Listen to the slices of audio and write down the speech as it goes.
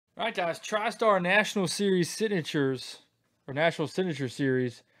All right, guys. TriStar National Series signatures, or National Signature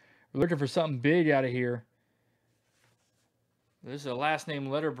Series. We're looking for something big out of here. This is a last name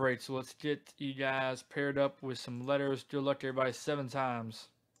letter break, so let's get you guys paired up with some letters. Good luck to everybody 7 times.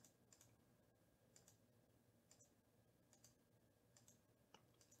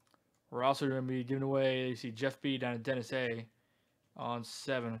 We're also going to be giving away, you see Jeff B down at Dennis A on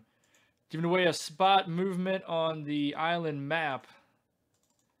 7. Giving away a spot movement on the island map.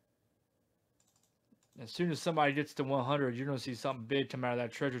 As soon as somebody gets to 100, you're going to see something big come out of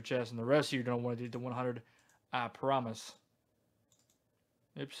that treasure chest, and the rest of you don't want to do the 100, I promise.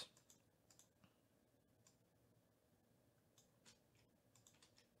 Oops.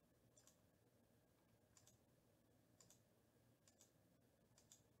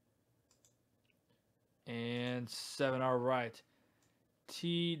 And 7, all right.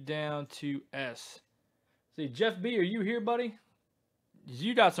 T down to S. See, Jeff B, are you here, buddy?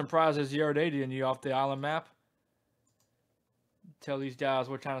 You got some prizes the other day, didn't you, off the island map? Tell these guys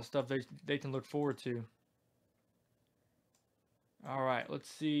what kind of stuff they can look forward to. All right, let's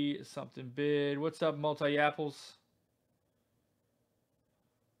see something big. What's up, Multi-Apples?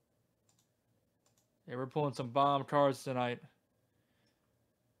 Yeah, we're pulling some bomb cards tonight.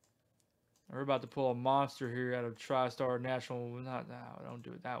 We're about to pull a monster here out of TriStar National. No, don't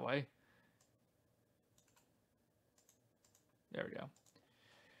do it that way. There we go.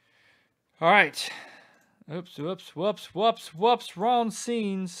 All right. Oops, whoops, whoops, whoops, whoops. Wrong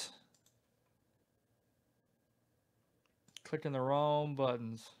scenes. Clicking the wrong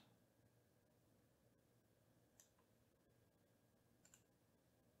buttons.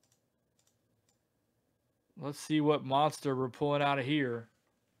 Let's see what monster we're pulling out of here.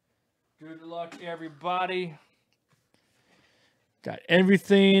 Good luck, everybody. Got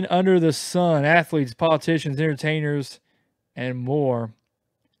everything under the sun. Athletes, politicians, entertainers, and more.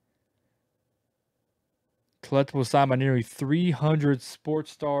 Collectible signed by nearly 300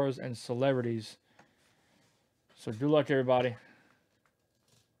 sports stars and celebrities. So good luck, everybody.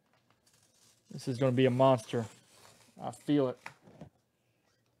 This is going to be a monster. I feel it.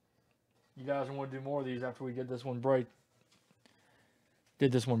 You guys want to do more of these after we get this one break.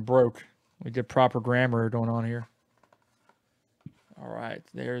 Did this one broke. We did proper grammar going on here. All right,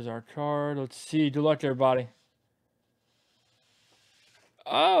 there's our card. Let's see. Good luck, everybody.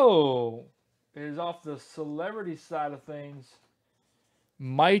 Oh, it is off the celebrity side of things.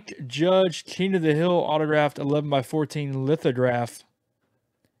 Mike Judge, King of the Hill, autographed 11x14 lithograph.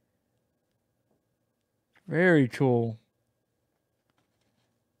 Very cool.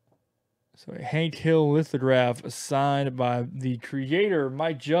 So a Hank Hill lithograph signed by the creator,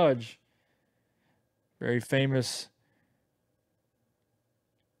 Mike Judge. Very famous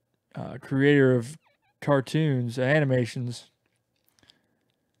creator of cartoons, animations.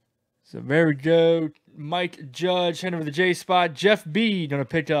 So there we go. Mike Judge, heading over the J spot. Jeff B going to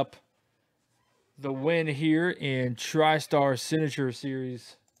pick up the win here in TriStar Signature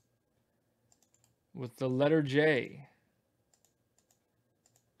Series with the letter J.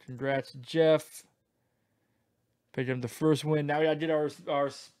 Congrats, Jeff. Picked up the first win. Now we got to get our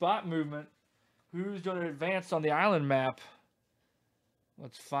spot movement. Who's going to advance on the island map?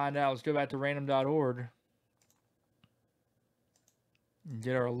 Let's find out. Let's go back to random.org.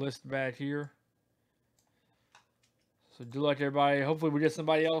 Get our list back here. So good luck, everybody. Hopefully we get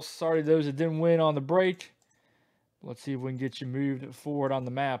somebody else. Sorry to those that didn't win on the break. Let's see if we can get you moved forward on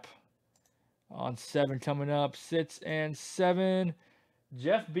the map. On 7 coming up. 6 and 7.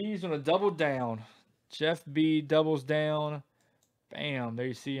 Jeff B's going to double down. Jeff B doubles down. Bam. There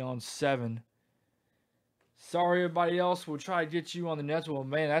you see on 7. Sorry, everybody else. We'll try to get you on the next one.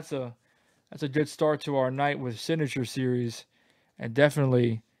 Man, that's a good start to our night with Signature Series. And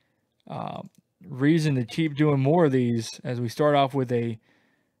definitely reason to keep doing more of these as we start off with a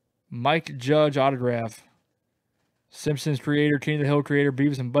Mike Judge autograph. Simpsons creator, King of the Hill creator,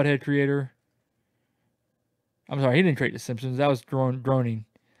 Beavis and Butthead creator. I'm sorry, he didn't create the Simpsons. That was Groening.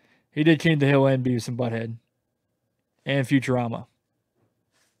 He did King of the Hill and Beavis and Butthead. And Futurama.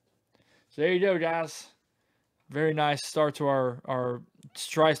 So there you go, guys. Very nice start to our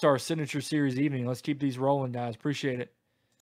TriStar Signature Series evening. Let's keep these rolling, guys. Appreciate it.